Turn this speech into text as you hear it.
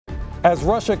As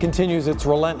Russia continues its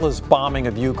relentless bombing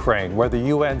of Ukraine, where the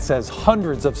UN says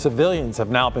hundreds of civilians have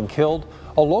now been killed,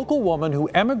 a local woman who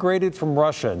emigrated from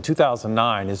Russia in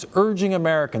 2009 is urging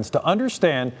Americans to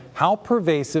understand how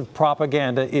pervasive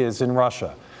propaganda is in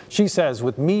Russia. She says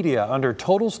with media under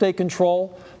total state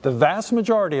control, the vast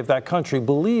majority of that country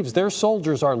believes their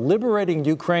soldiers are liberating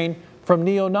Ukraine from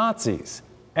neo-Nazis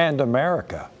and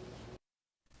America.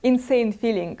 Insane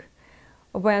feeling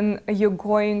when you're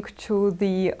going to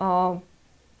the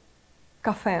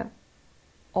cafe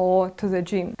or to the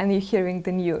gym and you're hearing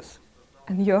the news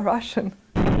and you're Russian.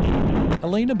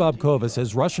 Elena Babkova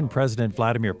says Russian President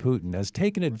Vladimir Putin has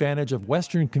taken advantage of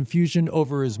Western confusion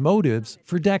over his motives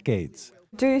for decades.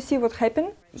 Do you see what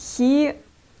happened? He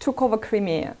took over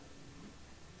Crimea.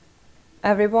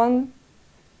 Everyone...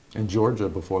 And Georgia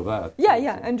before that.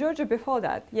 Yeah, and Georgia before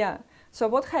that, yeah. So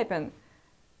what happened?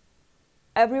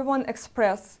 Everyone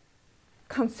expressed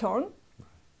concern.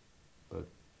 But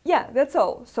yeah, that's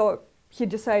all. So he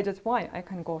decided, why? I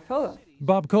can go further.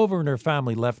 Babkova and her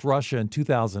family left Russia in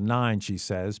 2009, she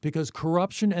says, because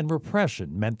corruption and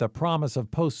repression meant the promise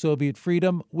of post-Soviet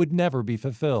freedom would never be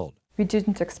fulfilled. We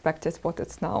didn't expect it what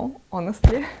it's now,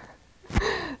 honestly.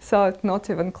 So it's not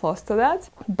even close to that.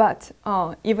 But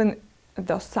even at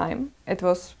those time, it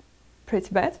was pretty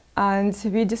bad. And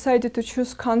we decided to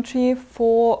choose country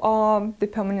for the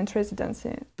permanent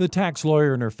residency. The tax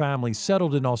lawyer and her family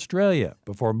settled in Australia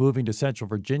before moving to Central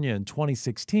Virginia in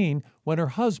 2016 when her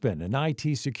husband, an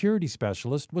IT security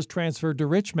specialist, was transferred to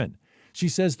Richmond. She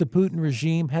says the Putin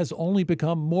regime has only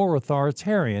become more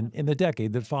authoritarian in the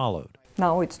decade that followed.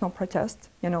 Now it's no protest,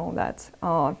 you know, that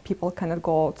people cannot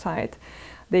go outside.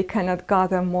 They cannot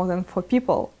gather more than 4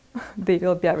 people. They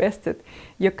will be arrested.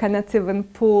 You cannot even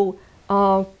pull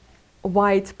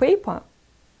white paper.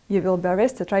 You will be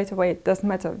arrested right away. It doesn't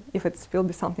matter if it will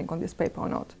be something on this paper or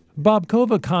not.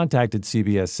 Babkova contacted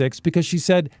CBS 6 because she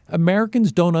said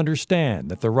Americans don't understand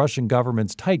that the Russian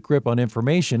government's tight grip on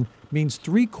information means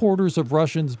 3/4 of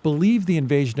Russians believe the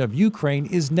invasion of Ukraine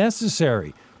is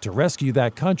necessary to rescue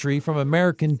that country from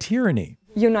American tyranny.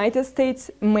 United States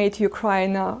made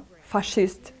Ukraine a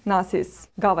fascist Nazis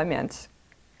government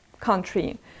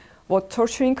country. Was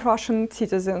torturing Russian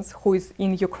citizens who is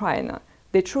in Ukraine.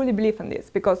 They truly believe in this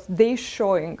because they're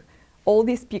showing all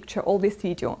this picture, all this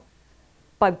video,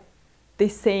 but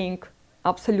they're saying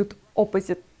absolute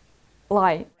opposite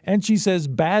lie. And she says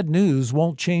bad news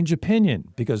won't change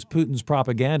opinion because Putin's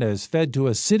propaganda is fed to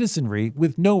a citizenry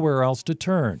with nowhere else to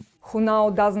turn. Who now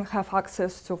doesn't have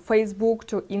access to Facebook,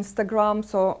 to Instagram,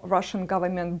 so Russian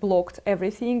government blocked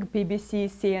everything, BBC,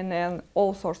 CNN,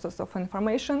 all sources of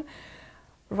information.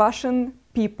 Russian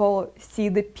people see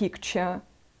the picture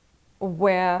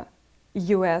where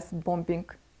US bombing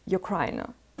Ukraine.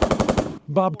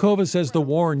 Babkova says the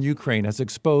war in Ukraine has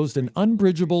exposed an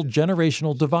unbridgeable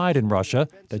generational divide in Russia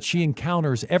that she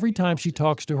encounters every time she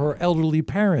talks to her elderly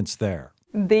parents there.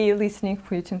 They're listening to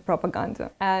Putin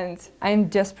propaganda, and I'm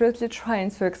desperately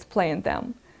trying to explain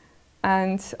them.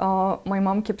 And my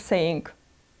mom keeps saying,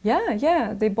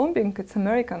 yeah, they're bombing, it's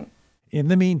American. In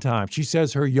the meantime, she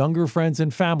says her younger friends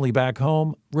and family back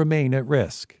home remain at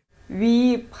risk.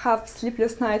 We have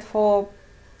sleepless nights for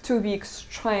 2 weeks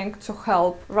trying to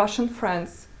help Russian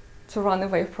friends to run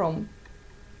away from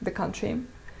the country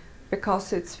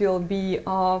because it will be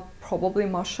probably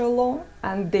martial law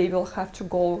and they will have to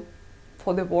go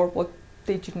for the war what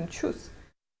they didn't choose.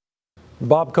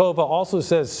 Babkova also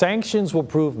says sanctions will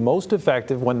prove most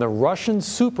effective when the Russian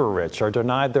super-rich are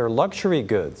denied their luxury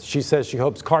goods. She says she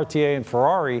hopes Cartier and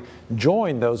Ferrari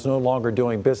join those no longer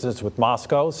doing business with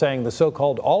Moscow, saying the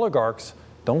so-called oligarchs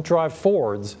don't drive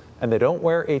Fords and they don't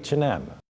wear H&M.